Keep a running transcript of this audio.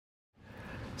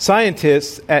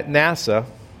Scientists at NASA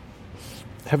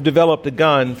have developed a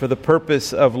gun for the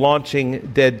purpose of launching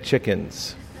dead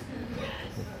chickens.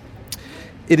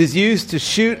 It is used to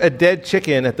shoot a dead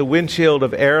chicken at the windshield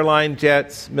of airline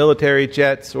jets, military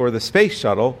jets, or the space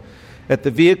shuttle at the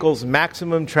vehicle's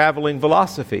maximum traveling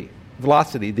velocity.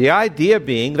 The idea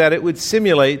being that it would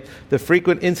simulate the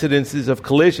frequent incidences of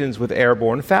collisions with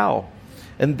airborne fowl,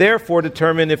 and therefore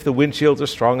determine if the windshields are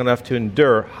strong enough to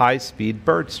endure high-speed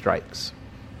bird strikes.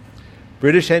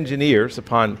 British engineers,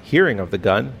 upon hearing of the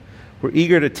gun, were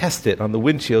eager to test it on the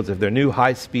windshields of their new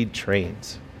high-speed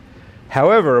trains.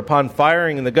 However, upon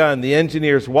firing the gun, the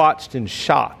engineers watched in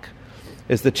shock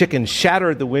as the chicken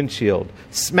shattered the windshield,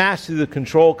 smashed through the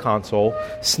control console,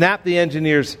 snapped the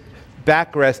engineer's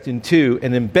backrest in two,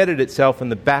 and embedded itself in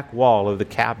the back wall of the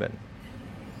cabin.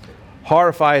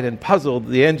 Horrified and puzzled,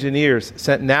 the engineers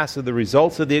sent NASA the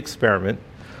results of the experiment,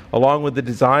 along with the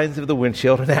designs of the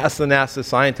windshield, and asked the NASA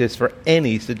scientists for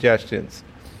any suggestions.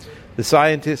 The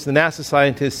NASA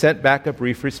scientists sent back a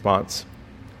brief response: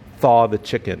 thaw the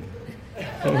chicken.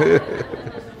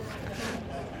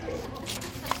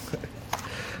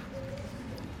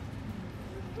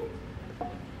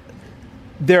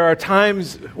 There are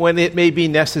times when it may be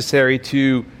necessary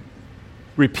to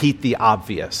repeat the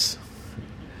obvious,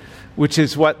 which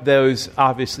is what those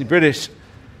obviously British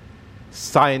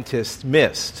scientists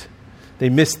missed. They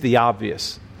missed the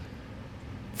obvious.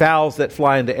 Fowls that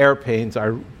fly into airplanes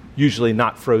are usually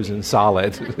not frozen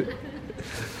solid.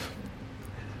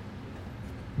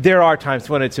 There are times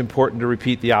when it's important to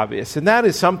repeat the obvious, and that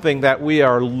is something that we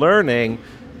are learning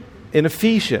in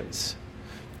Ephesians.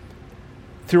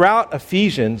 Throughout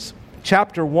Ephesians,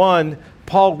 chapter 1,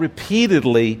 Paul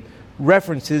repeatedly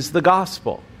references the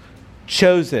gospel.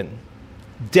 Chosen,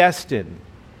 destined,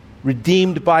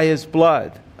 redeemed by his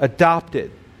blood, adopted.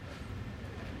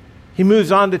 He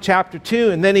moves on to chapter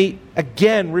 2, and then he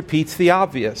again repeats the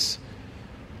obvious.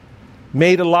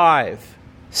 Made alive,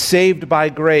 saved by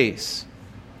grace,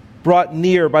 brought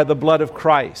near by the blood of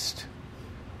Christ.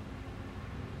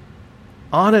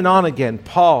 On and on again,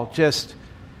 Paul just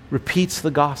repeats the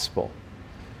gospel.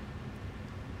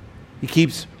 He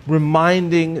keeps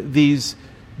reminding these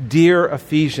dear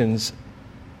Ephesians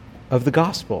of the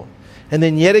gospel. And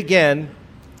then yet again,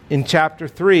 in chapter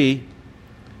 3,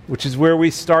 which is where we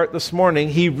start this morning,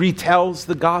 he retells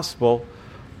the gospel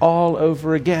all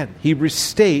over again. He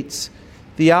restates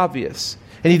the obvious.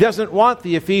 And he doesn't want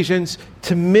the Ephesians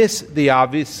to miss the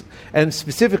obvious, and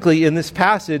specifically in this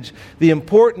passage, the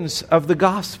importance of the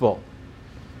gospel.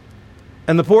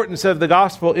 And the importance of the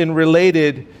gospel in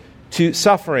related to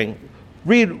suffering.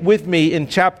 Read with me in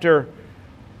chapter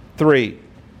 3.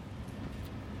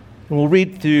 And we'll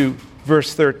read through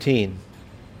verse 13.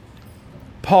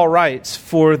 Paul writes,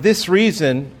 "For this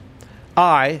reason,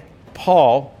 I,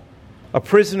 Paul, a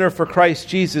prisoner for Christ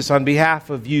Jesus on behalf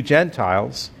of you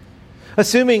Gentiles,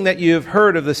 assuming that you have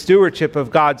heard of the stewardship of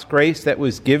God's grace that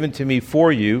was given to me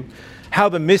for you, how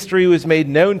the mystery was made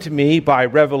known to me by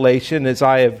revelation, as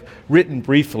I have written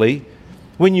briefly.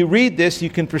 When you read this, you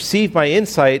can perceive my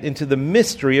insight into the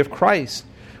mystery of Christ,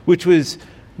 which was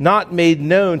not made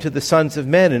known to the sons of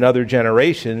men in other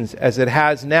generations, as it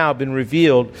has now been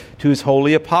revealed to his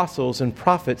holy apostles and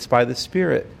prophets by the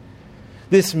Spirit.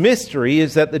 This mystery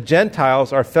is that the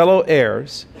Gentiles are fellow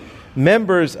heirs,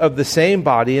 members of the same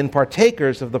body, and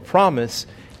partakers of the promise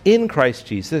in Christ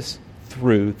Jesus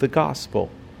through the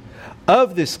gospel.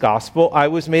 Of this gospel I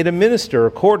was made a minister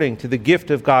according to the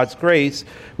gift of God's grace,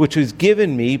 which was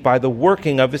given me by the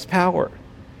working of his power.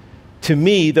 To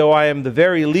me, though I am the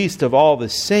very least of all the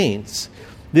saints,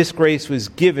 this grace was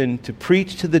given to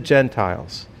preach to the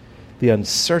Gentiles the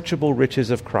unsearchable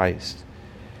riches of Christ,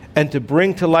 and to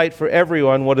bring to light for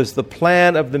everyone what is the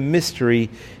plan of the mystery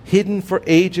hidden for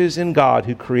ages in God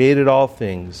who created all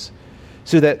things,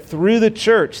 so that through the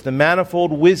church the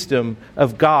manifold wisdom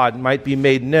of God might be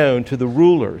made known to the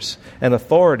rulers and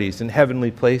authorities in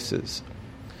heavenly places.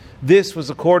 This was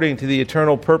according to the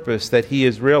eternal purpose that he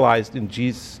is realized in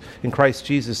Christ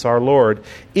Jesus our Lord,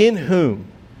 in whom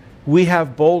we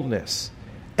have boldness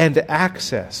and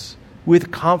access with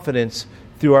confidence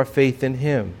through our faith in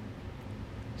him.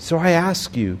 So I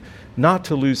ask you not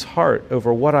to lose heart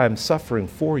over what I am suffering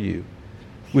for you,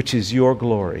 which is your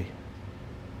glory."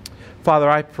 Father,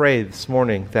 I pray this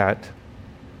morning that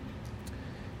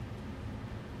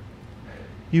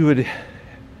you would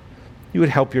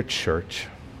help your church.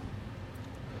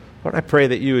 Lord, I pray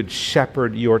that you would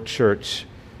shepherd your church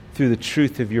through the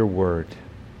truth of your word.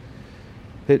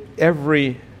 That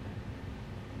every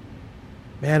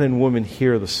man and woman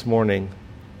here this morning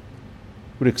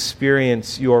would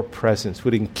experience your presence,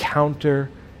 would encounter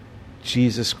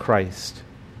Jesus Christ.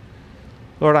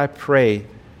 Lord, I pray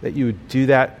that you would do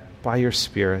that by your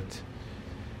Spirit.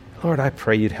 Lord, I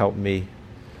pray you'd help me.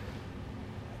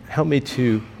 Help me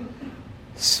to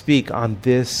speak on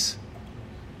this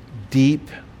deep,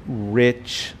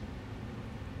 rich,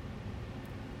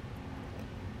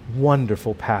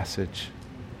 wonderful passage.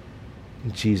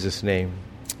 In Jesus' name,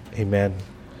 amen.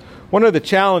 One of the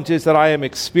challenges that I am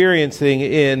experiencing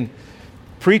in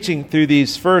preaching through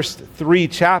these first 3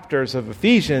 chapters of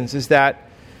Ephesians is that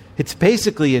it's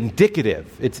basically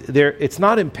indicative. It's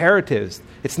not imperatives.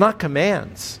 It's not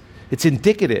commands. It's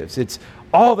indicatives. It's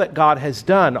all that God has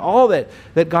done, all that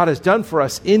God has done for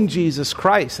us in Jesus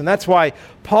Christ. And that's why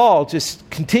Paul just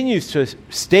continues to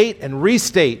state and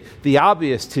restate the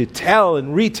obvious, to tell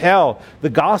and retell the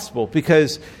gospel,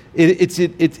 because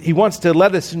he wants to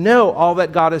let us know all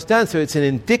that God has done. So it's an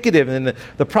indicative. And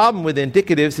the problem with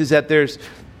indicatives is that there's,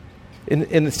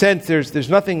 in a sense, there's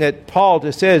nothing that Paul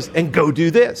just says, and go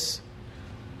do this,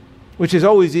 which is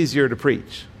always easier to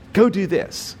preach. Go do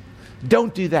this.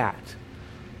 Don't do that.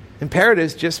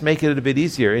 Imperatives just make it a bit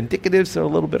easier. Indicatives are a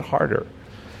little bit harder.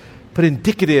 But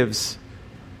indicatives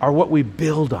are what we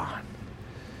build on.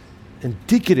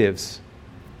 Indicatives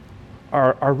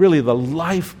are really the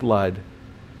lifeblood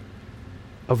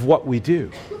of what we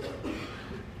do.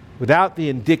 Without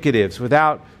the indicatives,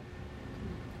 without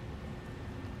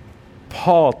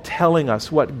Paul telling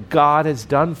us what God has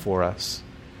done for us,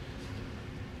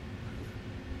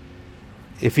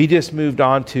 if he just moved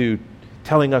on to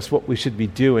telling us what we should be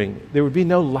doing, there would be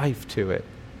no life to it.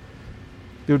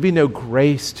 There would be no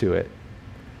grace to it.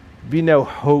 There would be no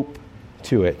hope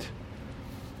to it.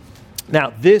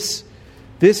 Now, this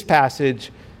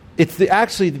passage, it's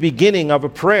actually the beginning of a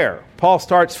prayer. Paul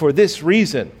starts, "For this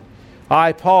reason,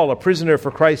 I, Paul, a prisoner for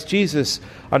Christ Jesus,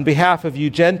 on behalf of you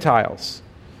Gentiles."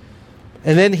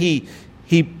 And then he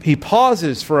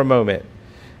pauses for a moment.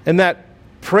 And that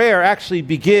prayer actually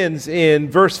begins in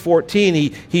verse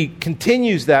 14. He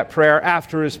continues that prayer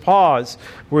after his pause,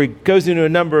 where he goes into a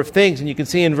number of things. And you can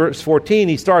see in verse 14,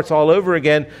 he starts all over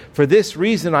again. "For this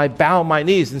reason, I bow my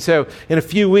knees." And so in a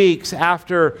few weeks,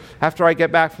 after I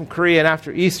get back from Korea and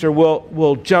after Easter,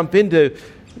 we'll jump into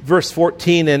verse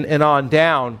 14 and on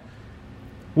down.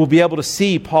 We'll be able to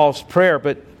see Paul's prayer,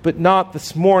 but not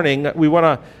this morning. We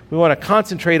want to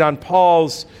concentrate on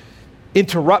Paul's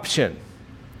interruption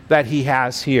that he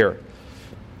has here.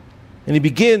 And he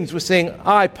begins with saying,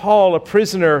 "I, Paul, a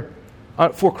prisoner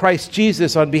for Christ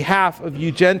Jesus, on behalf of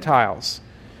you Gentiles."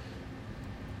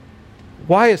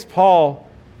 Why is Paul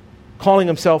calling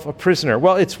himself a prisoner?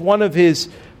 Well, it's one of his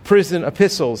prison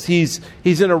epistles. He's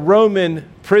in a Roman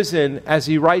prison as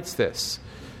he writes this.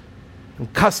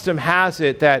 And custom has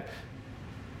it that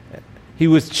he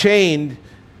was chained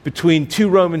between 2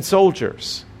 Roman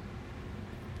soldiers.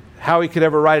 How he could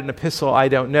ever write an epistle, I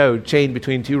don't know, chained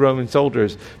between 2 Roman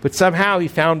soldiers. But somehow he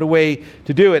found a way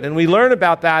to do it. And we learn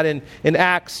about that in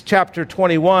Acts chapter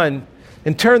 21.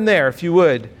 And turn there, if you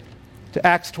would, to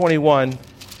Acts 21.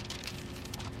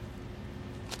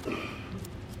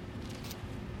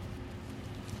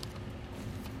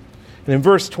 And in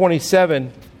verse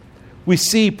 27, we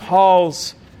see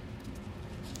Paul's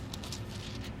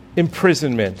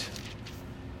imprisonment.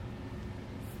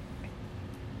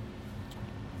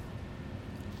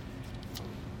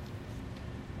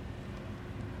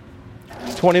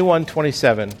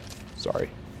 21:27. Sorry.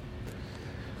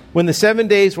 When the 7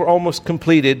 days were almost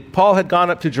completed, Paul had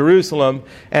gone up to Jerusalem,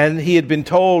 and he had been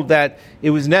told that it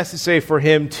was necessary for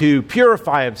him to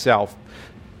purify himself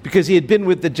because he had been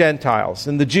with the Gentiles.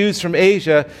 And the Jews from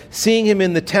Asia, seeing him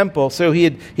in the temple, so he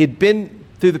had been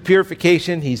through the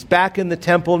purification, he's back in the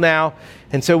temple now.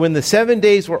 And so when the 7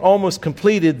 days were almost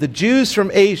completed, the Jews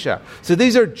from Asia, so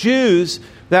these are Jews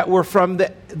that were from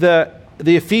the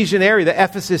Ephesian area, the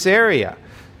Ephesus area.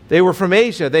 They were from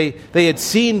Asia. They had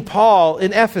seen Paul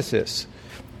in Ephesus.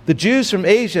 The Jews from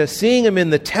Asia, seeing him in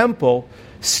the temple,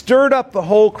 stirred up the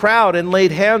whole crowd and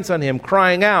laid hands on him,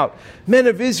 crying out, "Men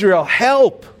of Israel,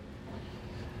 help!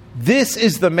 This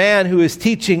is the man who is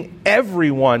teaching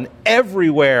everyone,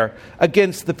 everywhere,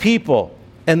 against the people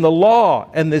and the law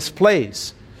and this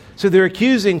place." So they're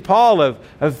accusing Paul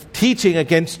of teaching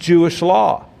against Jewish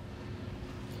law.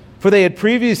 For they had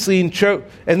previously, and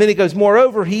then he goes,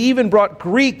 "Moreover, he even brought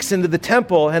Greeks into the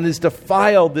temple and has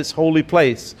defiled this holy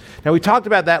place." Now we talked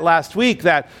about that last week,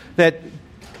 that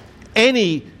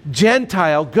any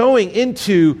Gentile going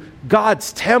into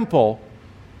God's temple,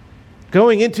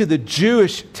 going into the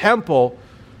Jewish temple,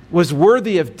 was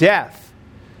worthy of death.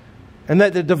 And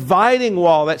that the dividing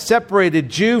wall that separated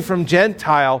Jew from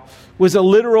Gentile was a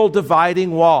literal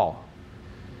dividing wall.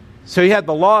 So you had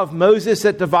the law of Moses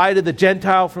that divided the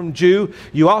Gentile from Jew.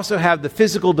 You also have the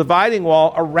physical dividing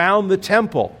wall around the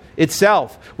temple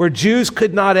itself, where Jews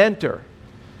could not enter.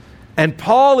 And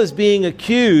Paul is being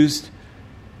accused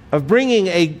of bringing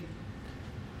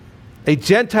a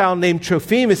Gentile named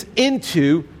Trophimus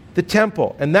into the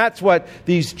temple. And that's what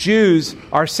these Jews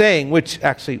are saying, which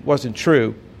actually wasn't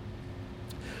true.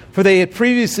 For they had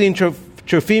previously seen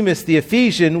Trophimus the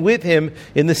Ephesian with him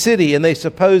in the city, and they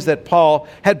supposed that Paul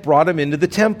had brought him into the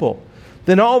temple.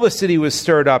 Then all the city was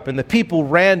stirred up, and the people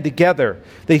ran together.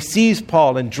 They seized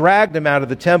Paul and dragged him out of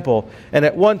the temple, and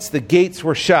at once the gates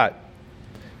were shut.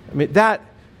 I mean, that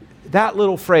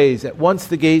little phrase, at once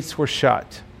the gates were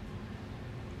shut,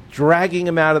 dragging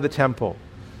him out of the temple.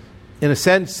 In a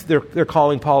sense, they're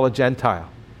calling Paul a Gentile.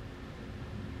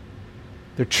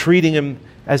 They're treating him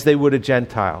as they would a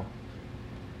Gentile.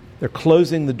 They're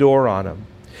closing the door on him.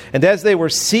 And as they were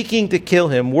seeking to kill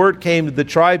him, word came to the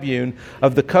tribune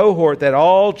of the cohort that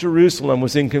all Jerusalem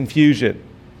was in confusion.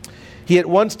 He at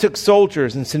once took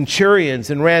soldiers and centurions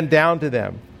and ran down to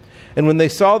them. And when they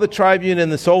saw the tribune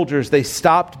and the soldiers, they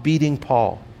stopped beating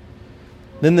Paul.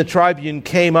 Then the tribune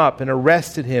came up and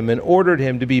arrested him and ordered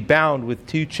him to be bound with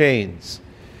 2 chains.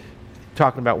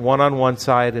 Talking about one on one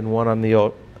side and one on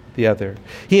the other.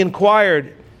 He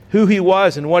inquired who he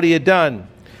was and what he had done.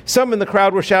 Some in the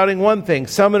crowd were shouting one thing,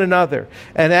 some in another.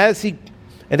 And as he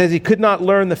could not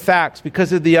learn the facts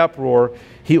because of the uproar,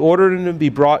 he ordered him to be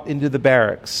brought into the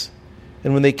barracks.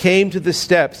 And when they came to the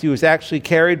steps, he was actually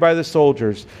carried by the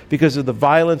soldiers because of the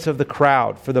violence of the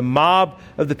crowd. For the mob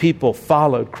of the people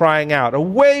followed, crying out,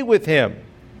 "Away with him!"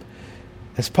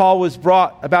 As Paul was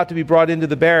about to be brought into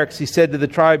the barracks, he said to the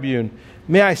tribune,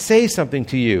 "May I say something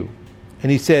to you?"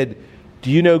 And he said,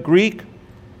 "Do you know Greek?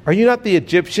 Are you not the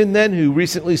Egyptian then who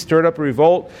recently stirred up a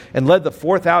revolt and led the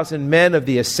 4,000 men of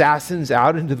the assassins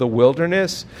out into the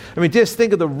wilderness?" I mean, just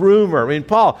think of the rumor. I mean,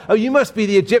 Paul, you must be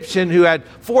the Egyptian who had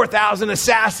 4,000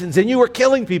 assassins and you were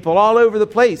killing people all over the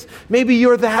place. Maybe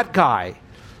you're that guy.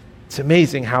 It's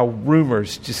amazing how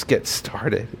rumors just get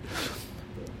started.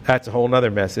 That's a whole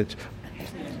nother message.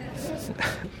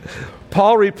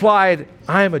 Paul replied,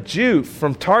 "I am a Jew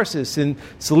from Tarsus in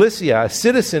Cilicia, a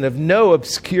citizen of no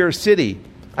obscure city.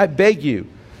 I beg you."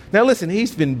 Now listen,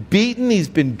 he's been beaten, he's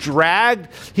been dragged,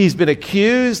 he's been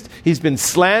accused, he's been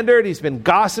slandered, he's been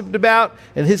gossiped about,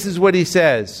 and this is what he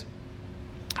says.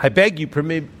 "I beg you,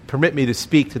 permit me to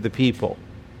speak to the people."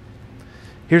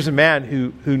 Here's a man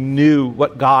who knew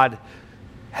what God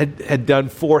had done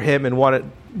for him and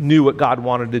knew what God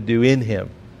wanted to do in him.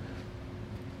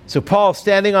 So Paul,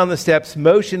 standing on the steps,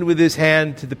 motioned with his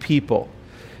hand to the people.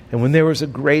 And when there was a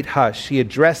great hush, he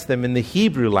addressed them in the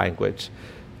Hebrew language,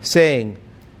 saying,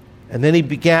 and then he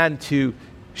began to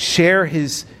share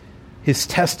his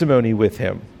testimony with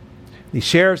him. He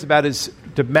shares about his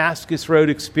Damascus Road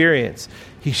experience.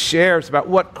 He shares about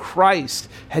what Christ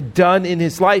had done in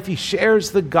his life. He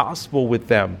shares the gospel with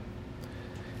them.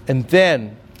 And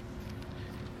then,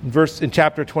 in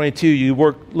chapter 22, you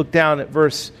look down at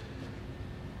verse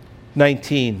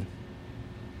 19.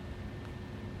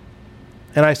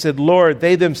 "And I said, Lord,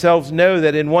 they themselves know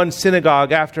that in one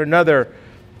synagogue after another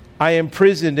I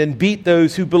imprisoned and beat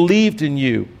those who believed in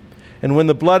you. And when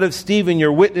the blood of Stephen,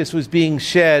 your witness, was being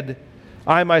shed,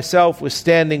 I myself was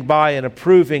standing by and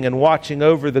approving and watching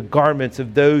over the garments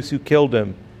of those who killed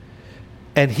him.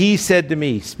 And he said to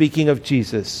me," speaking of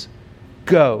Jesus,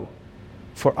 "Go,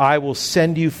 for I will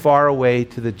send you far away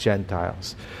to the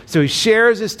Gentiles." So he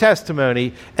shares his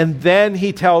testimony, and then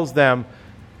he tells them,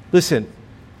 listen,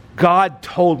 God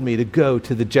told me to go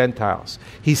to the Gentiles.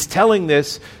 He's telling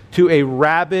this to a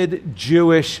rabid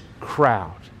Jewish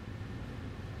crowd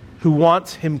who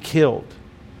wants him killed.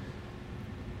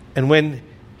 And when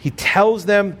he tells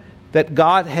them that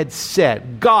God had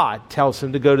said, God tells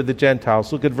him to go to the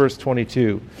Gentiles. Look at verse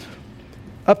 22.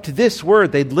 Up to this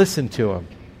word, they'd listened to him.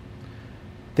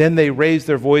 Then they raised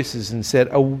their voices and said,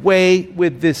 "Away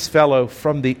with this fellow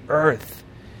from the earth.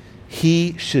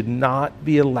 He should not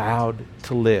be allowed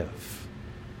to live."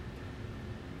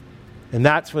 And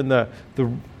that's when the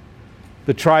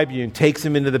tribune takes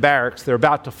him into the barracks. They're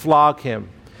about to flog him.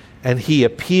 And he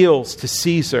appeals to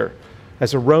Caesar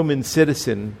as a Roman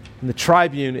citizen. And the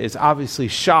tribune is obviously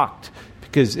shocked,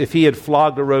 because if he had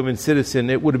flogged a Roman citizen,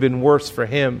 it would have been worse for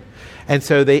him. And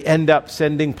so they end up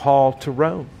sending Paul to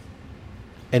Rome.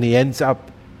 And he ends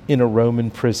up in a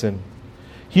Roman prison.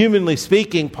 Humanly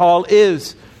speaking, Paul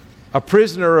is a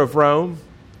prisoner of Rome.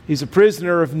 He's a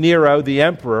prisoner of Nero, the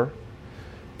emperor.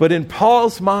 But in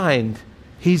Paul's mind,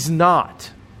 he's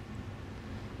not.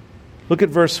 Look at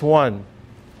verse 1,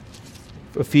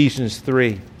 Ephesians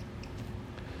 3.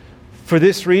 For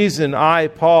this reason, I,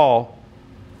 Paul,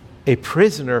 a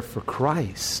prisoner for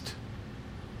Christ.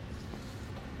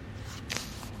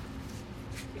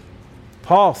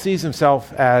 Paul sees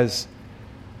himself as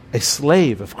a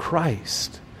slave of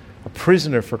Christ, a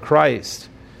prisoner for Christ.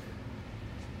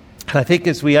 And I think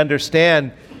as we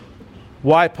understand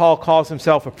why Paul calls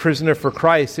himself a prisoner for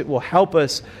Christ, it will help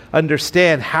us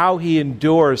understand how he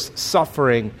endures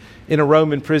suffering in a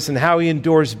Roman prison, how he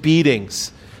endures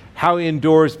beatings, how he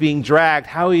endures being dragged,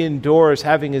 how he endures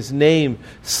having his name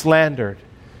slandered,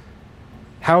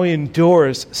 how he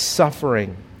endures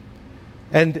suffering.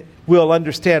 And we'll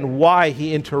understand why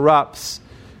he interrupts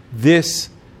this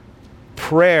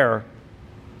prayer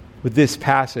with this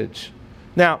passage.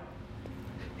 Now,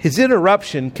 his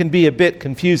interruption can be a bit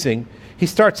confusing. He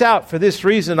starts out, for this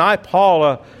reason, I, Paul,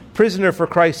 a prisoner for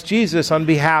Christ Jesus, on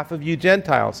behalf of you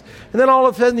Gentiles. And then all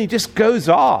of a sudden he just goes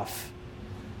off.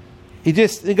 He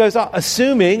goes off,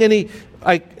 assuming, and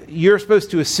you're supposed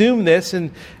to assume this,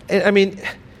 and I mean,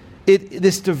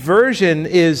 this diversion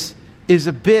is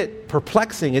a bit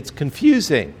perplexing. It's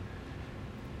confusing.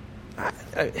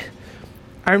 I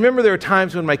remember there were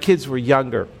times when my kids were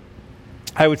younger.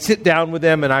 I would sit down with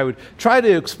them and I would try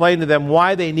to explain to them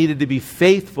why they needed to be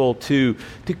faithful to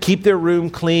keep their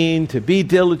room clean, to be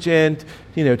diligent,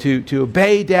 to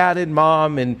obey dad and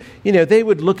mom. And, they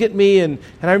would look at me and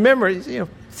I remember,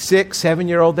 6,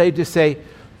 7-year-old, they'd just say,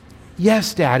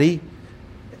 yes, Daddy.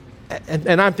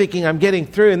 And I'm thinking I'm getting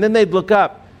through. And then they'd look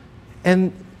up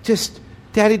and just,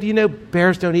 Daddy, do you know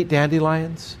bears don't eat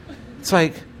dandelions? It's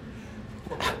like,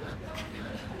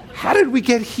 how did we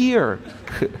get here?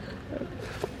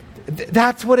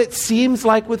 That's what it seems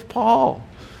like with Paul.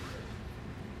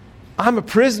 I'm a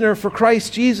prisoner for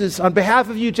Christ Jesus on behalf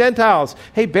of you Gentiles.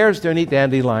 Hey, bears don't eat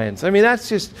dandelions. I mean, that's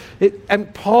just it.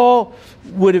 And Paul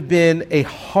would have been a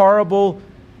horrible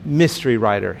mystery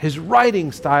writer. His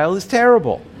writing style is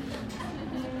terrible.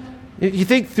 You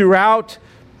think throughout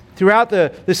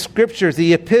the scriptures,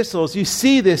 the epistles, you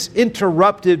see this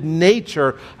interrupted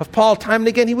nature of Paul. Time and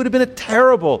again, he would have been a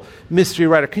terrible mystery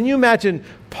writer. Can you imagine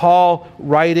Paul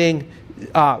writing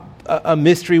a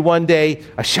mystery one day?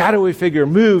 A shadowy figure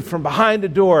moved from behind a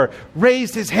door,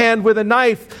 raised his hand with a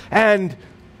knife, and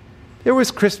there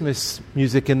was Christmas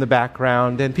music in the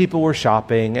background, and people were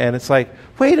shopping, and it's like,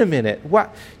 wait a minute,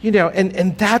 what?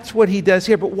 And that's what he does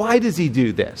here. But why does he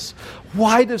do this?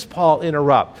 Why does Paul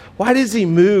interrupt? Why does he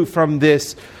move from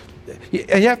this?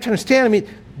 And you have to understand,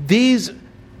 these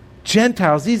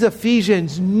Gentiles, these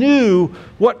Ephesians knew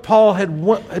what Paul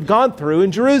had gone through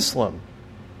in Jerusalem.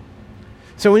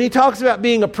 So when he talks about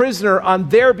being a prisoner on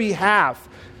their behalf,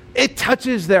 it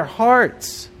touches their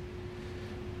hearts.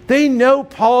 They know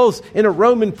Paul's in a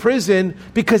Roman prison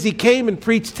because he came and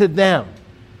preached to them.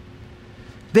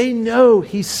 They know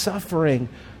he's suffering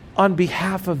on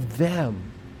behalf of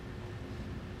them.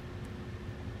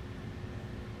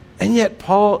 And yet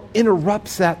Paul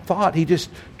interrupts that thought. He just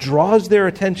draws their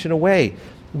attention away.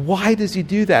 Why does he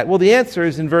do that? Well, the answer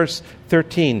is in verse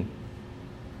 13.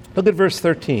 Look at verse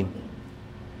 13.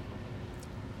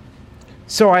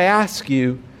 So I ask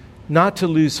you not to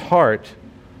lose heart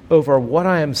over what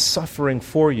I am suffering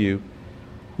for you,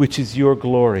 which is your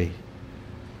glory.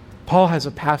 Paul has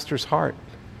a pastor's heart,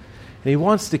 and he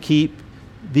wants to keep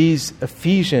these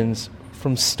Ephesians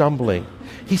from stumbling.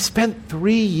 He spent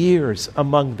 3 years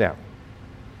among them.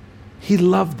 He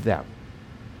loved them,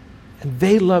 and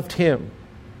they loved him.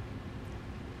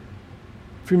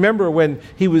 If you remember when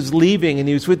he was leaving and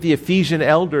he was with the Ephesian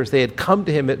elders, they had come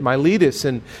to him at Miletus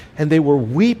and they were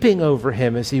weeping over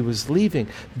him as he was leaving.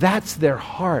 That's their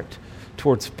heart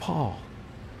towards Paul.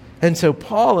 And so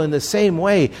Paul, in the same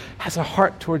way, has a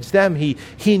heart towards them.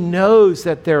 He knows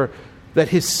that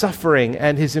his suffering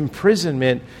and his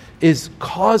imprisonment is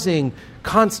causing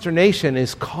consternation,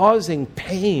 is causing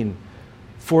pain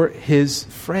for his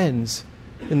friends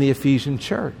in the Ephesian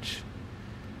church.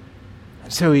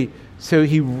 So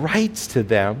he writes to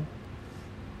them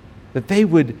that they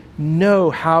would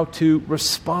know how to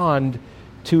respond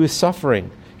to his suffering.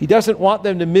 He doesn't want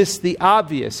them to miss the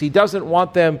obvious. He doesn't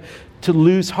want them to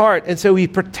lose heart. And so he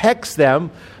protects them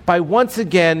by once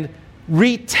again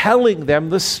retelling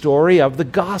them the story of the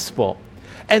gospel.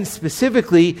 And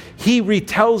specifically, he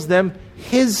retells them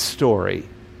his story.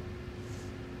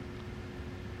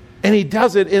 And he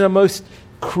does it in a most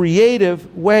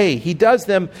creative way. He does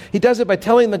it by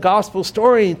telling the gospel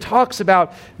story. He talks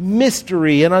about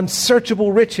mystery and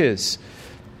unsearchable riches.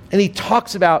 And he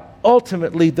talks about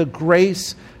ultimately the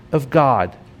grace of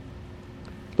God.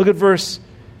 Look at verse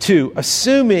 2.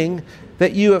 Assuming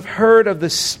that you have heard of the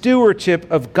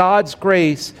stewardship of God's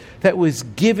grace that was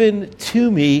given to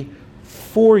me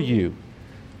for you.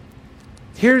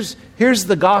 Here's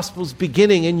the gospel's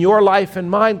beginning in your life and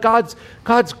mine. God's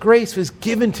grace was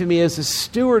given to me as a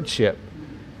stewardship.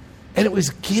 And it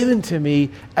was given to me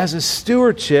as a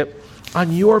stewardship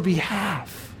on your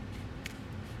behalf.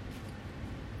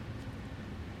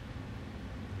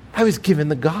 I was given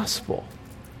the gospel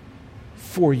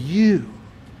for you.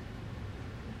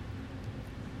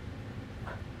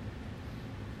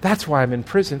 That's why I'm in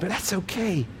prison, but that's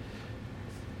okay.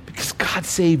 Because God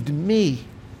saved me.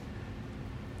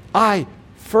 I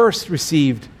first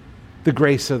received the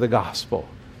grace of the gospel.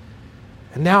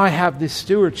 And now I have this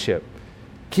stewardship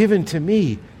given to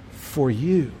me for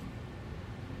you.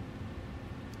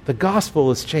 The gospel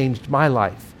has changed my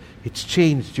life. It's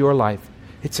changed your life.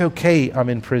 It's okay, I'm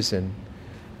in prison.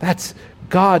 That's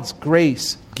God's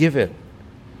grace given.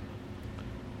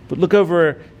 But look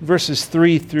over verses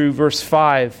 3 through verse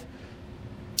 5.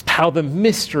 How the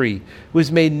mystery was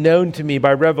made known to me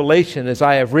by revelation, as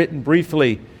I have written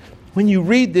briefly. When you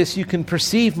read this, you can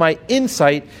perceive my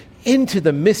insight into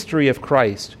the mystery of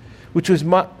Christ, which was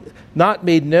not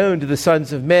made known to the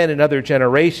sons of men in other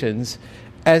generations,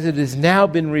 as it has now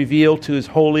been revealed to his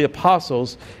holy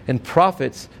apostles and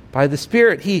prophets by the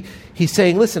Spirit. He's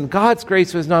saying, listen, God's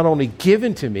grace was not only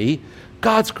given to me,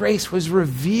 God's grace was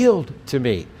revealed to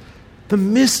me. The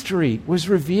mystery was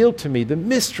revealed to me, the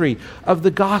mystery of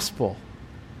the gospel,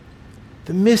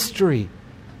 the mystery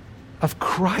of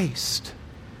Christ.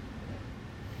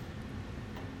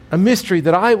 A mystery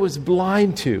that I was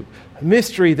blind to, a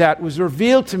mystery that was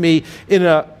revealed to me in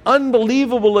an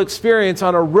unbelievable experience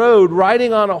on a road,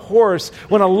 riding on a horse,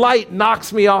 when a light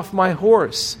knocks me off my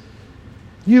horse.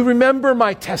 You remember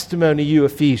my testimony, you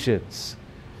Ephesians.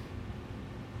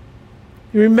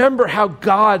 You remember how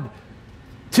God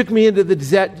took me into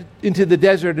the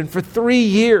desert and for 3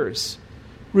 years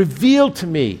revealed to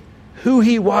me who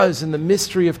he was in the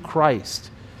mystery of Christ.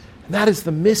 And that is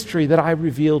the mystery that I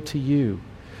revealed to you.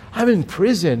 I'm in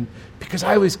prison because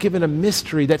I was given a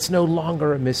mystery that's no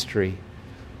longer a mystery.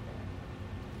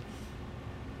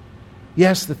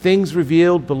 Yes, the things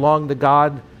revealed belong to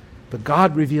God, but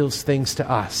God reveals things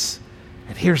to us.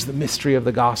 And here's the mystery of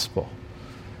the gospel.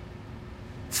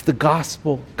 It's the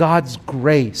gospel, God's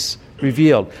grace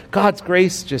revealed. God's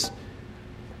grace just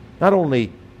not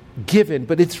only given,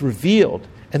 but it's revealed.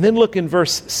 And then look in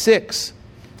verse 6.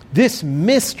 This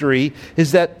mystery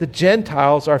is that the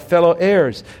Gentiles are fellow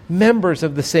heirs, members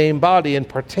of the same body, and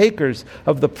partakers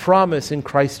of the promise in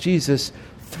Christ Jesus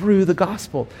through the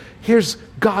gospel. Here's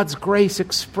God's grace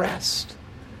expressed.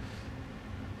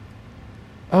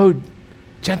 Oh,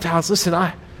 Gentiles, listen,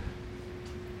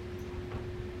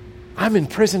 I'm in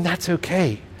prison, that's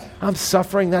okay. I'm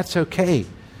suffering, that's okay.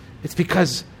 It's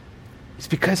because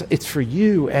it's for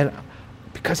you, and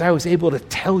because I was able to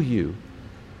tell you.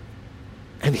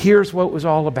 And here's what it was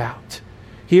all about.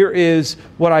 Here is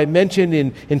what I mentioned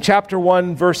in chapter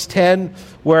 1, verse 10,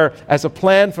 where as a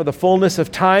plan for the fullness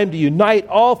of time to unite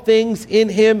all things in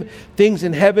him, things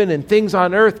in heaven and things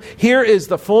on earth. Here is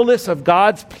the fullness of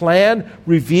God's plan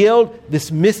revealed.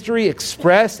 This mystery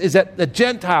expressed is that the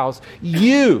Gentiles,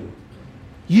 you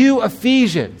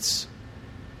Ephesians,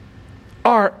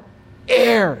 are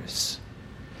heirs,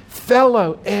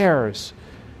 fellow heirs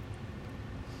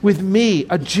with me,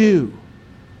 a Jew.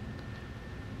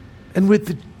 And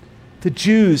with the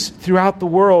Jews throughout the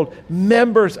world,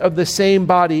 members of the same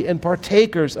body and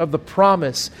partakers of the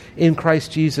promise in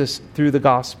Christ Jesus through the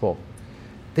gospel.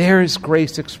 There is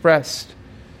grace expressed.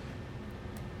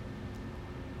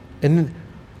 And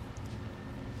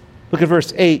look at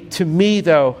verse 8. To me,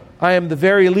 though, I am the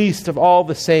very least of all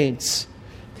the saints.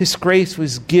 This grace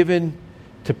was given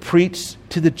to preach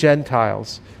to the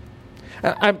Gentiles.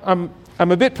 I'm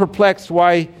a bit perplexed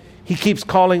why he keeps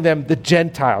calling them the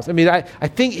Gentiles. I mean, I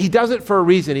think he does it for a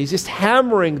reason. He's just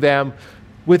hammering them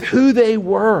with who they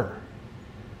were.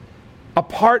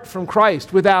 Apart from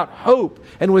Christ, without hope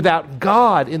and without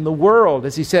God in the world,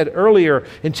 as he said earlier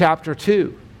in chapter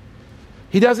 2.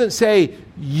 He doesn't say,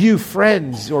 you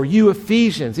friends or you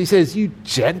Ephesians. He says, you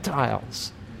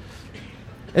Gentiles.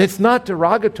 And it's not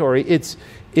derogatory. It's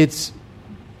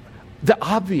the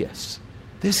obvious.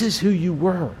 This is who you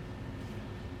were.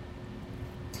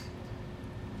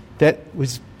 That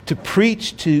was to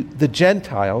preach to the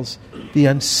Gentiles the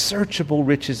unsearchable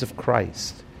riches of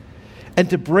Christ, and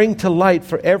to bring to light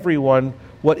for everyone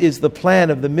what is the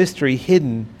plan of the mystery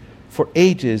hidden for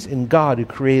ages in God who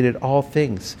created all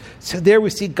things. So there we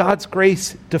see God's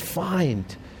grace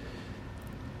defined.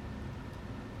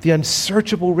 The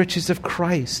unsearchable riches of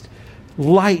Christ,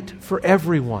 light for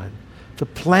everyone, the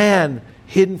plan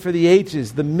hidden for the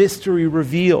ages, the mystery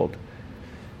revealed.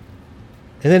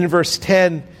 And then in verse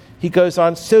 10, he goes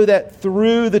on, so that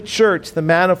through the church the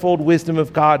manifold wisdom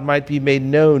of God might be made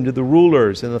known to the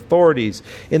rulers and authorities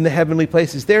in the heavenly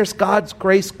places. There's God's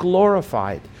grace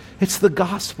glorified. It's the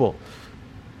gospel.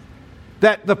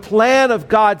 That the plan of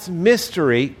God's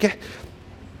mystery,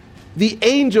 the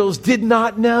angels did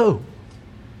not know.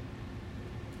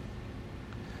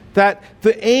 That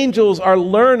the angels are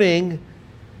learning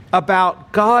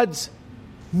about God's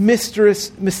mysterious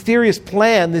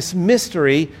plan, this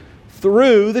mystery,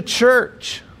 through the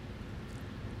church.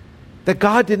 That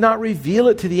God did not reveal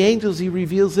it to the angels, he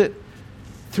reveals it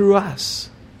through us.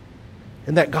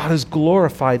 And that God is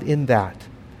glorified in that.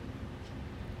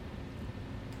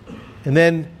 And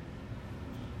then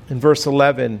in verse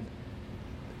 11,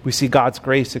 we see God's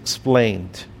grace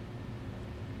explained.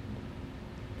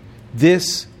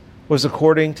 This was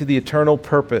according to the eternal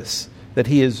purpose that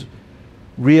he has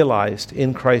realized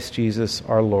in Christ Jesus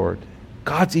our Lord.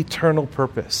 God's eternal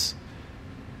purpose,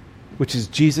 which is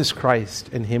Jesus Christ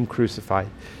and him crucified.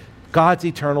 God's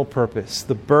eternal purpose,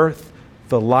 the birth,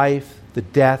 the life, the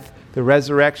death, the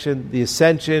resurrection, the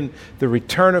ascension, the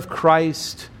return of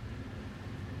Christ,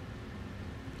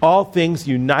 all things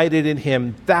united in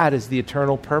him, that is the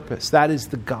eternal purpose. That is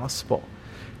the gospel.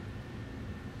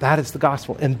 That is the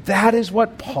gospel. And that is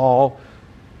what Paul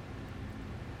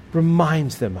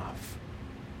reminds them of.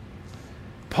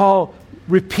 Paul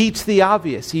repeats the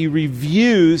obvious. He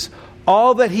reviews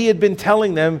all that he had been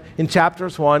telling them in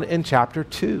chapters 1 and chapter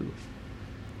 2.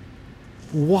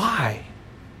 Why?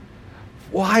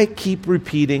 Why keep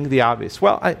repeating the obvious?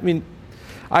 Well, I mean,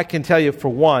 I can tell you, for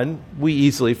one, we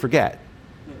easily forget.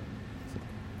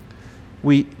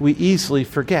 We easily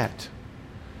forget.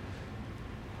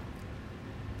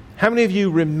 How many of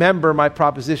you remember my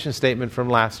proposition statement from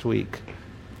last week?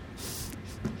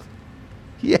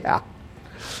 Yeah.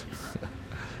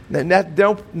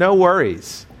 No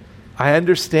worries. I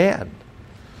understand.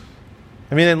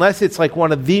 I mean, unless it's like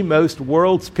one of the most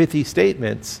world's pithy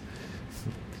statements,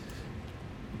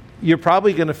 you're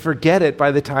probably going to forget it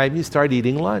by the time you start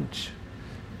eating lunch.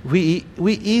 We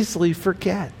easily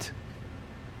forget.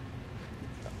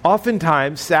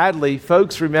 Oftentimes, sadly,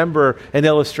 folks remember an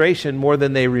illustration more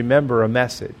than they remember a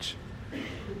message.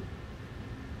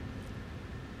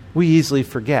 We easily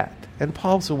forget. And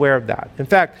Paul's aware of that. In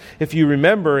fact, if you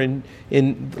remember in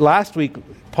last week,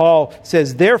 Paul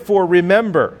says, therefore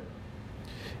remember.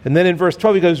 And then in verse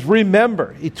 12 he goes,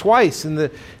 remember. Twice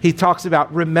he talks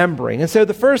about remembering. And so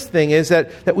the first thing is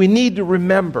that we need to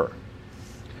remember.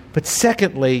 But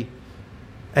secondly,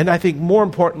 and I think more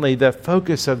importantly, the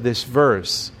focus of this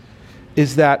verse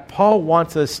is that Paul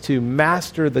wants us to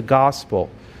master the gospel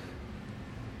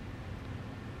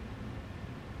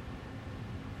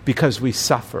because we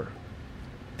suffer.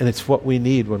 And it's what we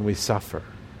need when we suffer.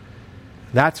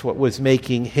 That's what was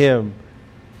making him.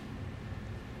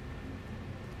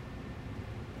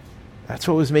 That's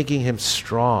what was making him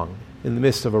strong in the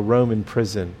midst of a Roman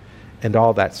prison and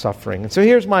all that suffering. And so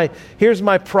here's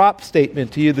my prop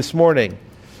statement to you this morning.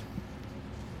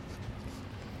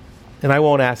 And I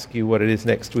won't ask you what it is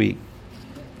next week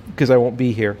because I won't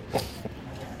be here.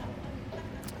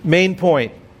 Main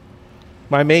point,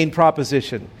 my main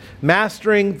proposition.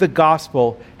 Mastering the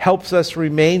gospel helps us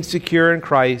remain secure in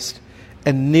Christ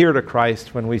and near to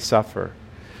Christ when we suffer.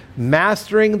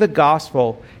 Mastering the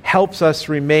gospel helps us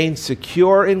remain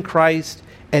secure in Christ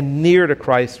and near to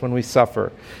Christ when we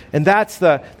suffer. And that's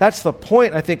the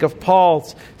point, I think, of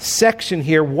Paul's section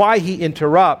here, why he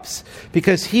interrupts,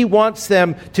 because he wants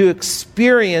them to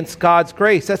experience God's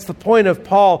grace. That's the point of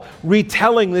Paul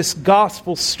retelling this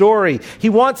gospel story. He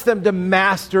wants them to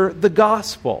master the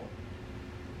gospel.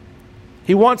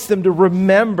 He wants them to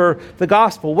remember the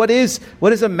gospel. What is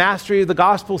a mastery of the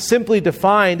gospel? Simply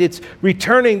defined, it's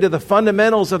returning to the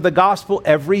fundamentals of the gospel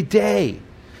every day.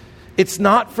 It's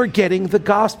not forgetting the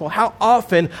gospel. How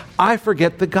often I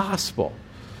forget the gospel.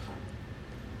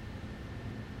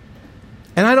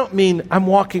 And I don't mean I'm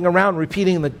walking around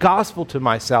repeating the gospel to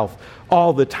myself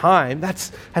all the time.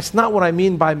 That's not what I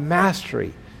mean by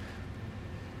mastery.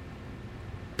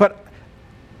 But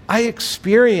I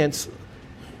experience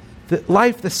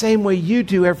life the same way you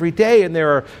do every day, and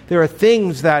there are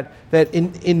things that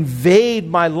invade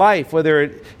my life,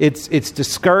 whether it's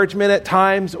discouragement at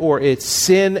times, or it's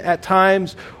sin at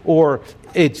times, or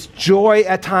it's joy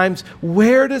at times.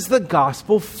 Where does the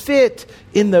gospel fit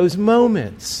in those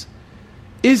moments?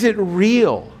 Is it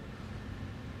real?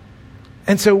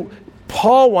 And so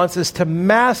Paul wants us to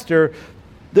master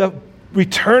the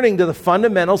returning to the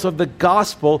fundamentals of the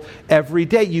gospel every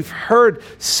day. You've heard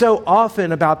so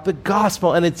often about the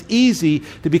gospel, and it's easy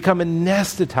to become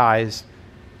anesthetized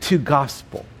to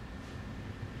gospel.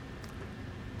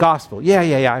 Gospel. Yeah,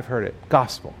 I've heard it.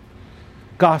 Gospel.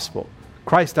 Gospel.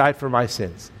 Christ died for my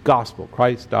sins. Gospel.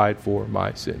 Christ died for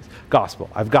my sins. Gospel.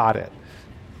 I've got it.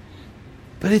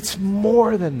 But it's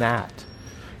more than that.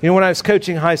 When I was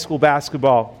coaching high school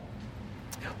basketball,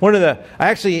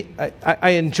 I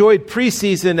enjoyed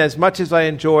preseason as much as I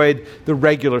enjoyed the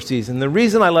regular season. The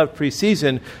reason I loved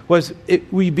preseason was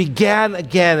we began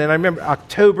again, and I remember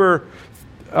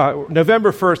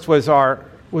November 1st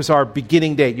was our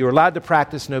beginning date. You were allowed to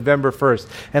practice November 1st.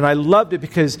 And I loved it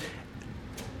because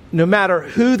no matter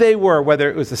who they were, whether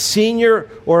it was a senior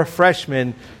or a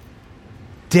freshman,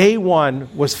 day one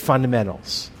was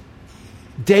fundamentals.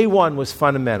 Day one was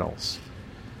fundamentals.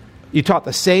 You taught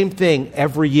the same thing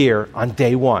every year on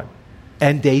day one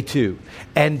and day two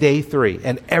and day three.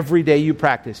 And every day you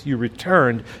practiced, you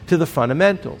returned to the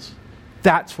fundamentals.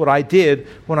 That's what I did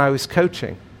when I was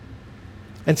coaching.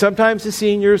 And sometimes the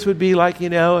seniors would be like,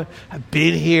 I've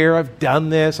been here, I've done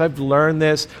this, I've learned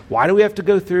this. Why do we have to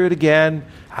go through it again?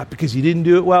 Because you didn't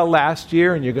do it well last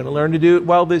year and you're going to learn to do it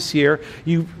well this year.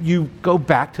 You go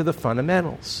back to the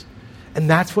fundamentals. And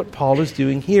that's what Paul is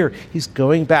doing here. He's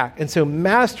going back. And so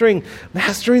mastering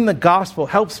the gospel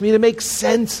helps me to make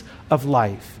sense of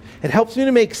life. It helps me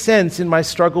to make sense in my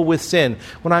struggle with sin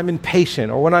when I'm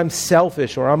impatient or when I'm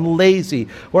selfish or I'm lazy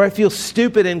or I feel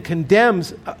stupid and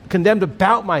condemned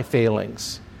about my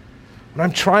failings. When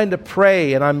I'm trying to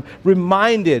pray and I'm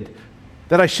reminded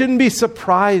that I shouldn't be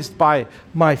surprised by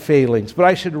my failings, but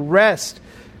I should rest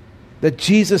that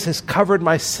Jesus has covered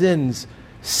my sins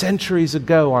centuries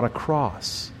ago on a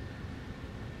cross.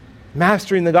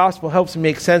 Mastering the gospel helps me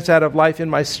make sense out of life in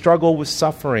my struggle with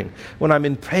suffering, when I'm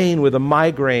in pain with a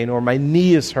migraine or my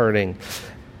knee is hurting.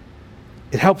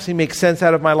 It helps me make sense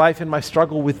out of my life in my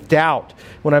struggle with doubt,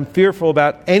 when I'm fearful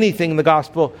about anything in the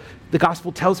gospel. The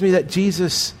gospel tells me that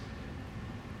Jesus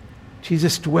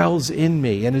dwells in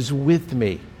me and is with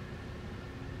me.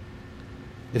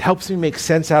 It helps me make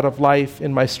sense out of life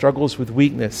in my struggles with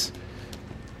weakness,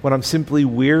 when I'm simply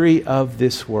weary of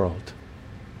this world.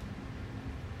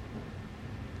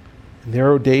 And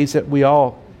there are days that we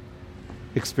all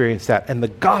experience that. And the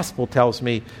gospel tells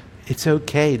me it's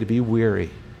okay to be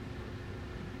weary,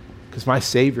 because my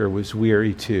Savior was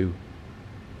weary too.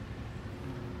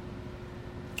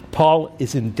 Paul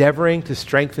is endeavoring to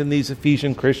strengthen these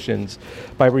Ephesian Christians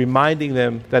by reminding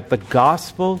them that the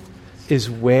gospel is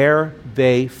where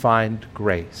they find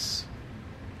grace.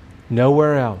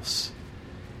 Nowhere else.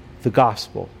 The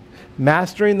gospel.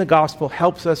 Mastering the gospel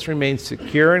helps us remain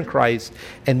secure in Christ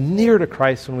and near to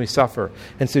Christ when we suffer.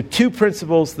 And so 2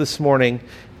 principles this morning,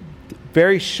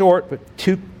 very short, but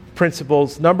 2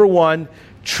 principles. Number 1,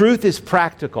 truth is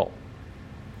practical.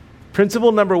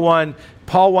 Principle number 1,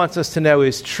 Paul wants us to know,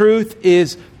 is truth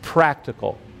is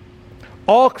practical.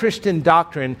 All Christian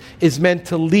doctrine is meant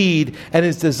to lead and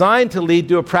is designed to lead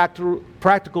to a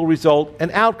practical result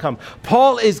and outcome.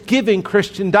 Paul is giving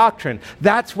Christian doctrine.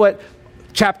 That's what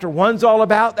chapter 1 is all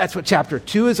about. That's what chapter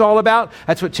 2 is all about.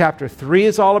 That's what chapter 3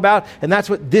 is all about. And that's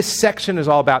what this section is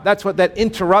all about. That's what that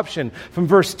interruption from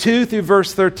verse 2 through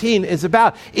verse 13 is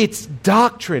about. It's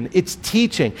doctrine. It's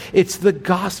teaching. It's the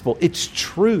gospel. It's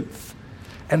truth.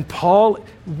 And Paul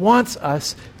wants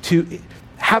us to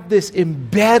have this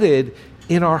embedded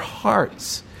in our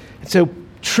hearts. And so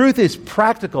truth is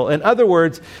practical. In other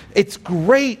words, it's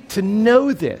great to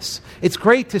know this. It's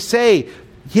great to say,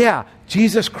 yeah,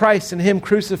 Jesus Christ and Him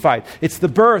crucified. It's the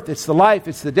birth, it's the life,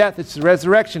 it's the death, it's the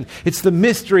resurrection. It's the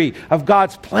mystery of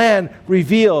God's plan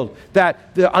revealed,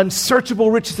 that the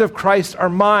unsearchable riches of Christ are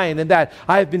mine, and that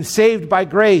I have been saved by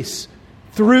grace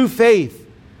through faith.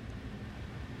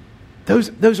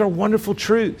 Those are wonderful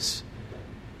truths.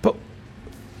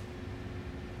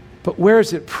 But where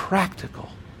is it practical?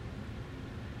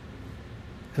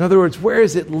 In other words, where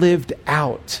is it lived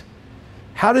out?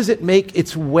 How does it make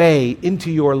its way into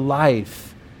your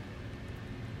life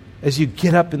as you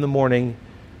get up in the morning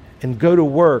and go to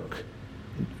work,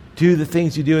 do the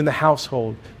things you do in the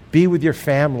household, be with your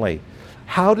family?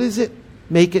 How does it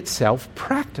make itself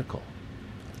practical?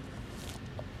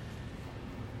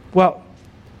 Well,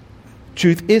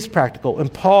 truth is practical.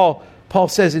 And Paul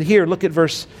says it here. Look at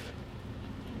verse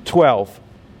 12.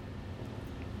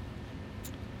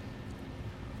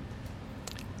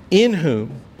 In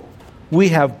whom we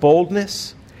have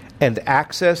boldness and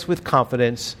access with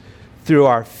confidence through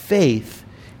our faith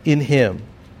in Him.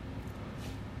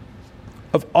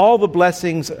 Of all the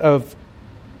blessings of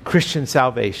Christian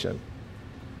salvation,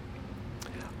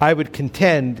 I would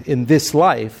contend in this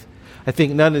life, I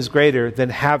think none is greater than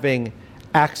having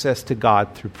access to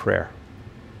God through prayer.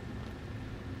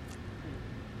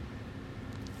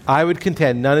 I would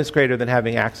contend none is greater than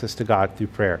having access to God through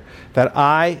prayer. That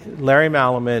I, Larry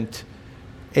Malamant,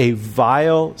 a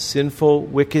vile, sinful,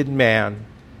 wicked man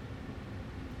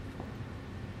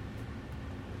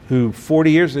who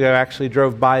 40 years ago actually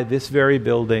drove by this very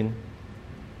building,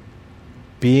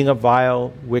 being a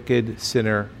vile, wicked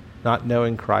sinner, not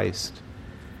knowing Christ,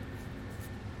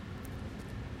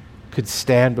 could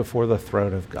stand before the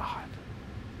throne of God.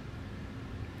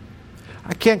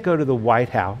 I can't go to the White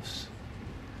House,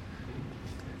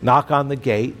 knock on the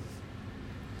gate,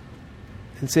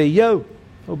 and say, "Yo,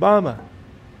 Obama,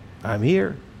 I'm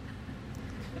here."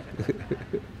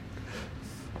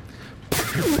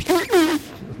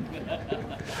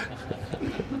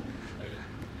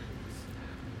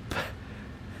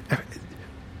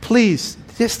 Please,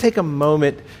 just take a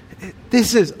moment.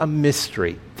 This is a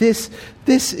mystery. This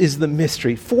is the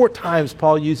mystery. 4 times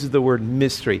Paul uses the word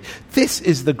mystery. This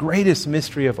is the greatest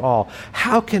mystery of all.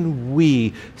 How can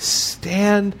we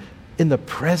stand in the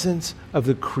presence of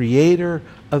the Creator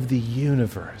of the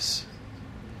universe?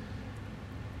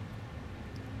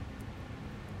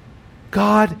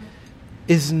 God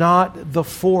is not the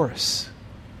force.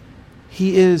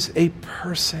 He is a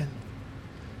person.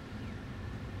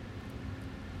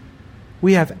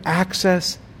 We have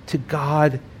access to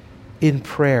God in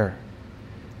prayer.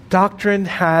 Doctrine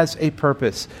has a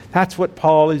purpose. That's what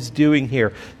Paul is doing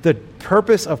here. The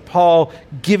purpose of Paul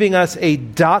giving us a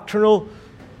doctrinal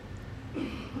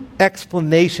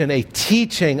explanation, a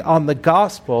teaching on the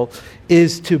gospel,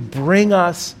 is to bring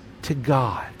us to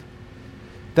God.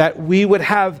 That we would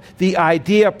have the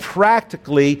idea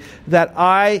practically that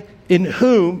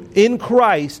in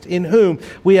Christ, in whom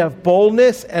we have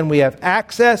boldness and we have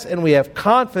access and we have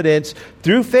confidence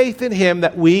through faith in Him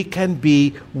that we can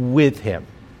be with Him.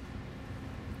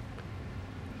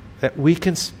 That we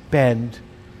can spend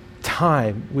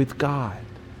time with God.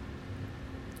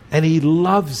 And He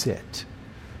loves it.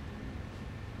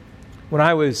 When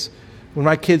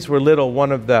my kids were little,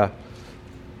 one of the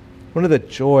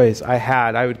joys I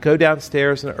had, I would go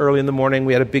downstairs early in the morning.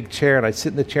 We had a big chair, and I'd sit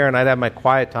in the chair, and I'd have my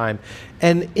quiet time.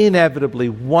 And inevitably,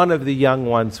 one of the young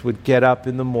ones would get up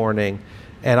in the morning,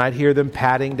 and I'd hear them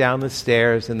padding down the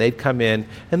stairs, and they'd come in,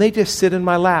 and they'd just sit in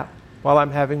my lap while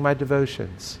I'm having my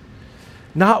devotions.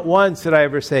 Not once did I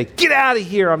ever say, "Get out of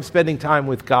here, I'm spending time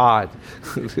with God."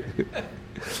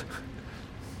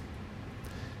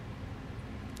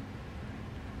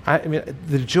 I mean,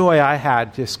 the joy I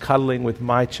had just cuddling with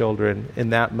my children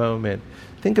in that moment.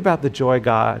 Think about the joy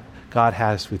God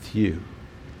has with you.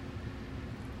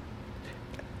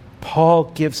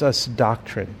 Paul gives us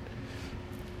doctrine.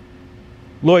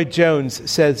 Lloyd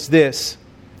Jones says this: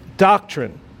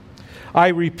 doctrine, I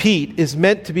repeat, is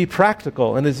meant to be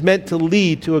practical and is meant to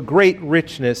lead to a great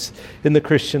richness in the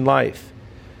Christian life.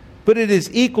 But it is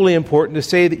equally important to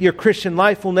say that your Christian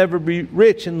life will never be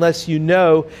rich unless you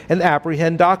know and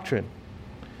apprehend doctrine.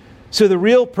 So the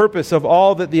real purpose of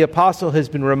all that the apostle has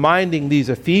been reminding these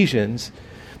Ephesians,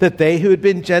 that they who had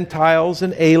been Gentiles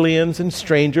and aliens and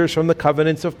strangers from the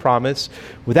covenants of promise,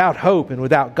 without hope and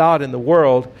without God in the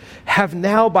world, have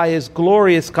now by His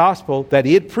glorious gospel that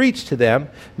He had preached to them,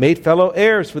 made fellow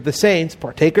heirs with the saints,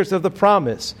 partakers of the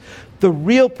promise. The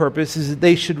real purpose is that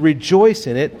they should rejoice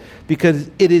in it, because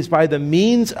it is by the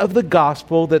means of the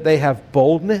gospel that they have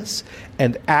boldness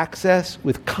and access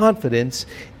with confidence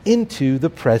into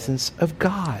the presence of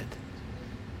God.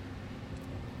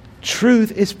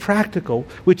 Truth is practical,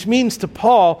 which means to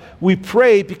Paul, we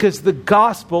pray because the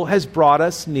gospel has brought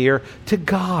us near to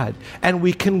God. And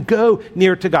we can go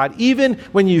near to God. Even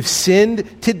when you've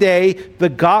sinned today, the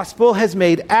gospel has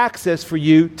made access for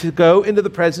you to go into the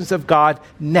presence of God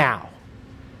now.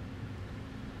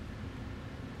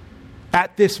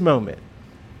 At this moment.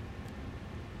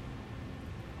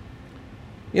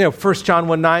 1 John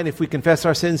 1:9, if we confess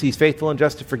our sins, He's faithful and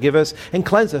just to forgive us and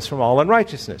cleanse us from all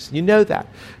unrighteousness. You know that.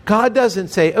 God doesn't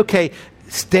say, okay,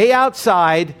 stay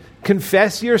outside,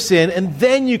 confess your sin, and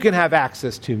then you can have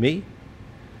access to me.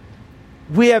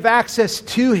 We have access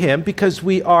to Him because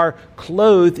we are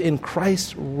clothed in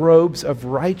Christ's robes of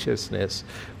righteousness.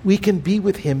 We can be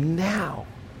with Him now.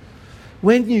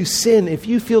 When you sin, if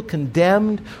you feel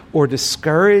condemned or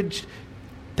discouraged,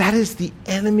 that is the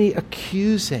enemy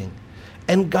accusing.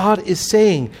 And God is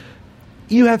saying,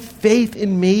 you have faith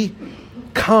in me?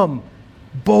 Come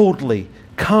boldly.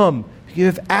 Come. You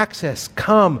have access.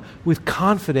 Come with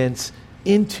confidence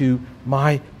into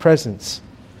my presence.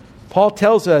 Paul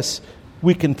tells us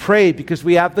we can pray because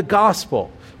we have the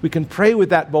gospel. We can pray with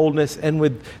that boldness and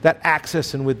with that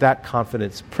access and with that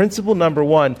confidence. Principle number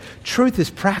 1, truth is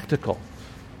practical.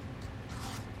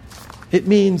 It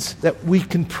means that we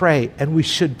can pray and we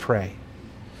should pray.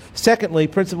 Secondly,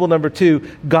 principle number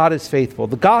 2, God is faithful.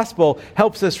 The gospel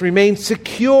helps us remain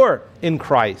secure in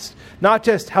Christ. Not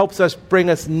just helps us bring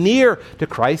us near to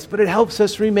Christ, but it helps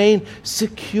us remain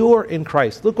secure in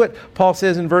Christ. Look what Paul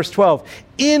says in verse 12.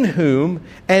 In whom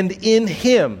and in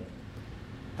him.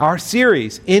 Our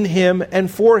series, in him and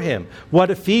for him.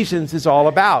 What Ephesians is all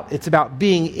about. It's about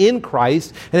being in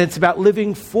Christ, and it's about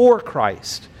living for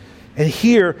Christ. And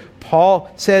here, Paul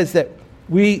says that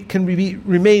we can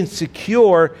remain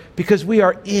secure because we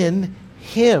are in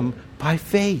him by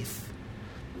faith.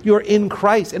 You are in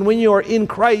Christ. And when you are in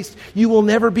Christ, you will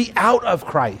never be out of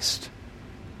Christ.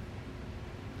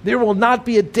 There will not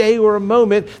be a day or a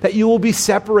moment that you will be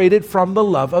separated from the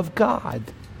love of God.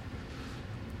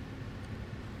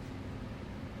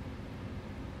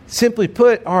 Simply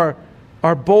put, our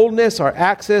boldness, our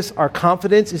access, our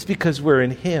confidence is because we're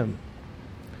in him.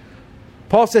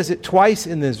 Paul says it twice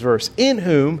in this verse, in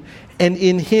whom and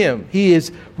in him. He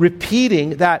is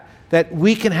repeating that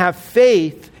we can have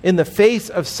faith in the face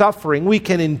of suffering. We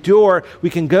can endure. We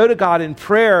can go to God in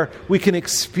prayer. We can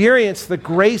experience the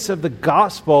grace of the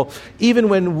gospel even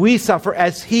when we suffer,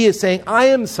 as he is saying, I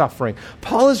am suffering.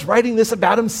 Paul is writing this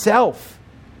about himself.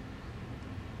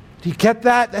 Do you get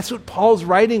that? That's what Paul's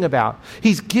writing about.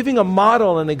 He's giving a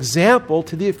model, an example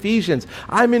to the Ephesians.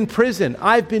 I'm in prison.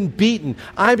 I've been beaten.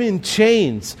 I'm in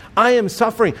chains. I am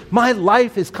suffering. My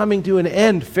life is coming to an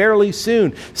end fairly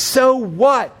soon. So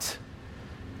what?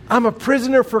 I'm a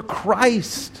prisoner for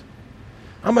Christ.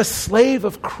 I'm a slave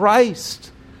of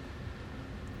Christ.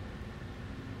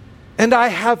 And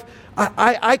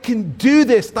I can do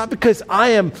this, not because I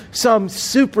am some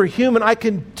superhuman. I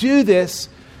can do this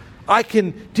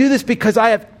because I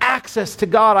have access to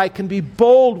God. I can be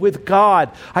bold with God.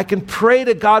 I can pray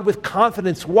to God with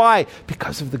confidence. Why?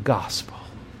 Because of the gospel.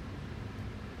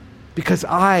 Because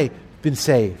I've been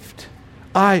saved.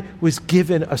 I was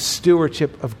given a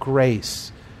stewardship of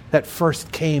grace that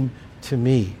first came to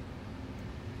me.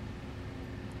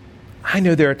 I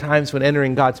know there are times when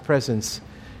entering God's presence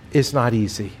is not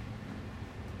easy.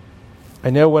 I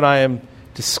know when I am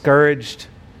discouraged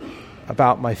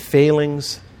about my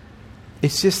failings,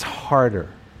 it's just harder.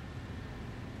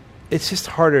 It's just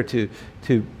harder to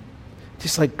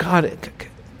just like, God,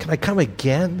 can I come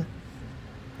again?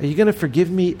 Are you going to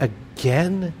forgive me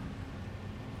again?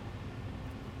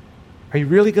 Are you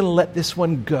really going to let this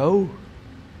one go?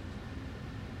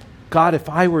 God, if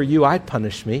I were you, I'd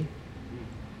punish me.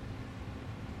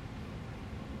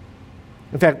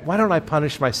 In fact, why don't I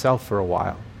punish myself for a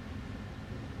while?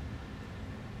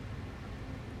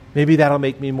 Maybe that'll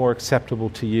make me more acceptable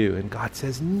to you. And God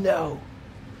says, no,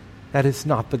 that is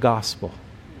not the gospel.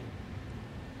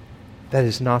 That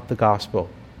is not the gospel.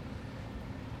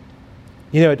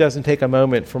 You know, it doesn't take a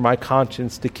moment for my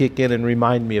conscience to kick in and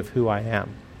remind me of who I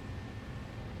am.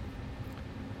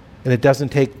 And it doesn't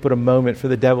take but a moment for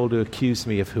the devil to accuse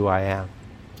me of who I am.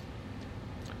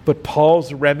 But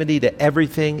Paul's remedy to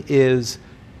everything is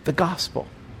the gospel.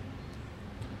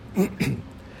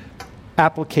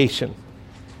 Application.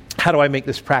 How do I make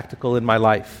this practical in my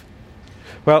life?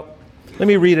 Well, let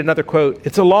me read another quote.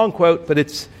 It's a long quote, but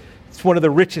it's one of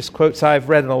the richest quotes I've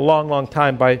read in a long, long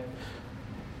time by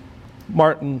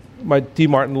Martin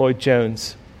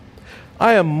Lloyd-Jones.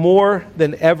 I am more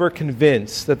than ever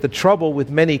convinced that the trouble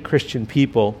with many Christian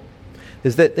people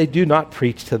is that they do not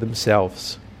preach to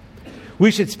themselves. We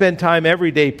should spend time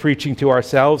every day preaching to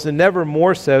ourselves, and never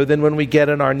more so than when we get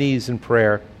on our knees in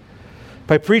prayer.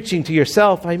 By preaching to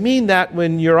yourself, I mean that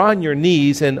when you're on your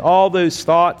knees and all those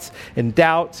thoughts and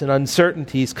doubts and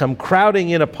uncertainties come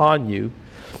crowding in upon you,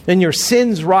 and your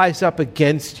sins rise up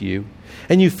against you,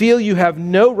 and you feel you have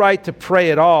no right to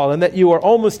pray at all, and that you are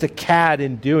almost a cad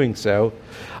in doing so,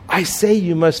 I say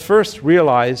you must first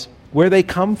realize where they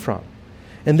come from,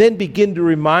 and then begin to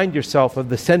remind yourself of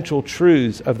the central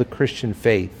truths of the Christian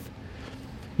faith.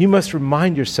 You must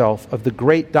remind yourself of the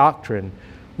great doctrine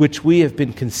which we have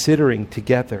been considering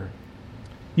together.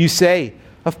 You say,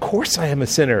 of course I am a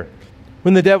sinner.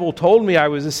 When the devil told me I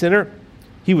was a sinner,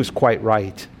 he was quite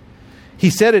right. He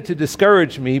said it to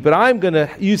discourage me, but I'm going to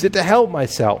use it to help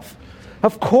myself.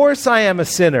 Of course I am a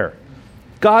sinner.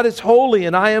 God is holy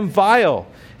and I am vile,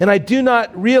 and I do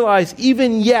not realize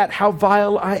even yet how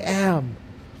vile I am.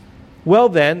 Well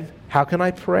then, how can I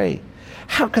pray?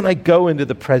 How can I go into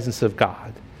the presence of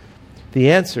God? The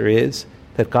answer is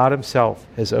that God himself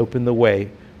has opened the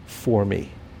way for me.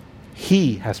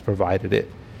 He has provided it.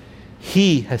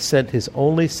 He has sent his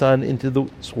only Son into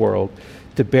this world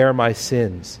to bear my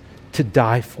sins, to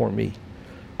die for me.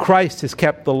 Christ has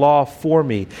kept the law for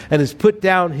me and has put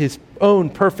down his own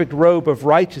perfect robe of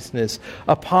righteousness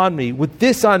upon me. With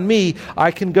this on me, I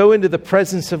can go into the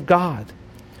presence of God.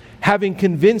 Having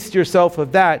convinced yourself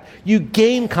of that, you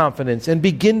gain confidence and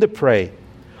begin to pray.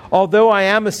 Although I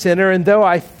am a sinner and though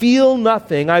I feel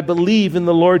nothing, I believe in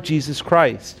the Lord Jesus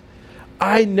Christ.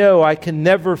 I know I can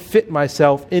never fit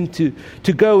myself to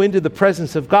go into the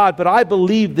presence of God, but I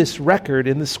believe this record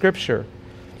in the Scripture.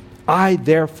 I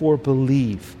therefore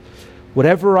believe,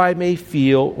 whatever I may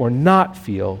feel or not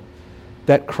feel,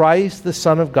 that Christ, the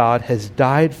Son of God, has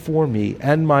died for me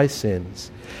and my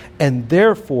sins, and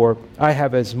therefore I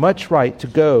have as much right to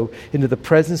go into the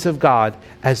presence of God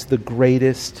as the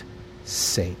greatest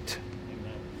saint.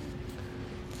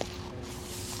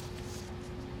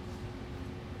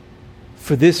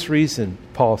 For this reason,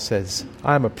 Paul says,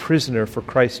 I am a prisoner for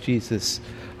Christ Jesus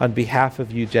on behalf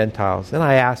of you Gentiles. And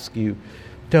I ask you,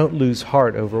 don't lose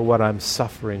heart over what I'm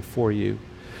suffering for you.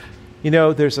 You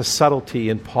know, there's a subtlety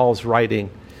in Paul's writing,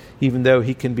 even though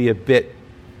he can be a bit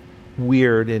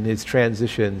weird in his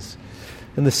transitions.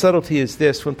 And the subtlety is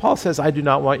this: when Paul says, I do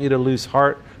not want you to lose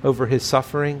heart over his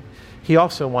suffering, he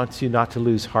also wants you not to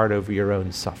lose heart over your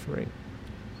own suffering.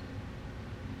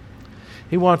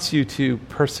 He wants you to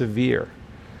persevere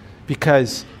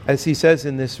because, as he says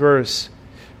in this verse,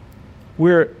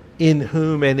 we're in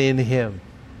whom and in him.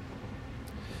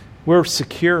 We're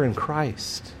secure in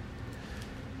Christ.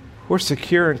 We're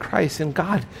secure in Christ. And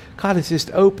God has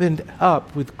just opened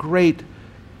up with great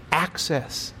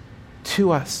access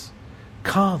to us.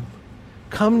 Come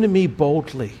to me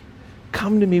boldly.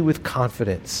 Come to me with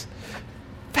confidence.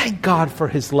 Thank God for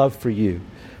his love for you.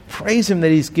 Praise him that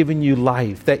he's given you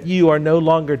life, that you are no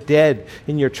longer dead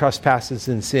in your trespasses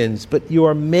and sins, but you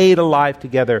are made alive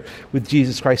together with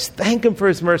Jesus Christ. Thank him for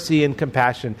his mercy and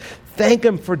compassion. Thank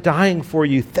him for dying for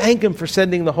you. Thank him for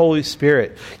sending the Holy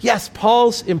Spirit. Yes,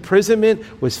 Paul's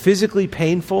imprisonment was physically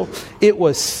painful. It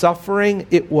was suffering.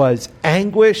 It was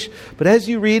anguish. But as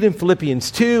you read in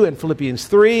Philippians 2 and Philippians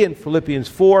 3 and Philippians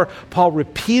 4, Paul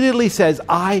repeatedly says,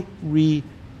 I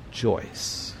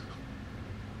rejoice.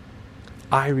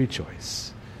 I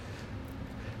rejoice.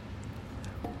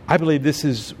 I believe this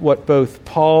is what both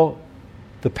Paul,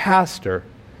 the pastor,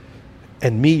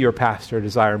 and me, your pastor,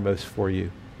 desire most for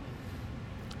you.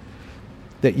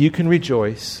 That you can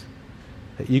rejoice,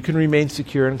 that you can remain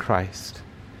secure in Christ,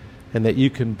 and that you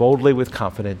can boldly, with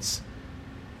confidence,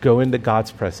 go into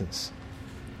God's presence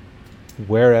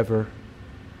wherever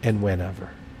and whenever.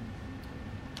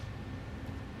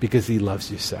 Because he loves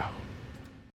you so.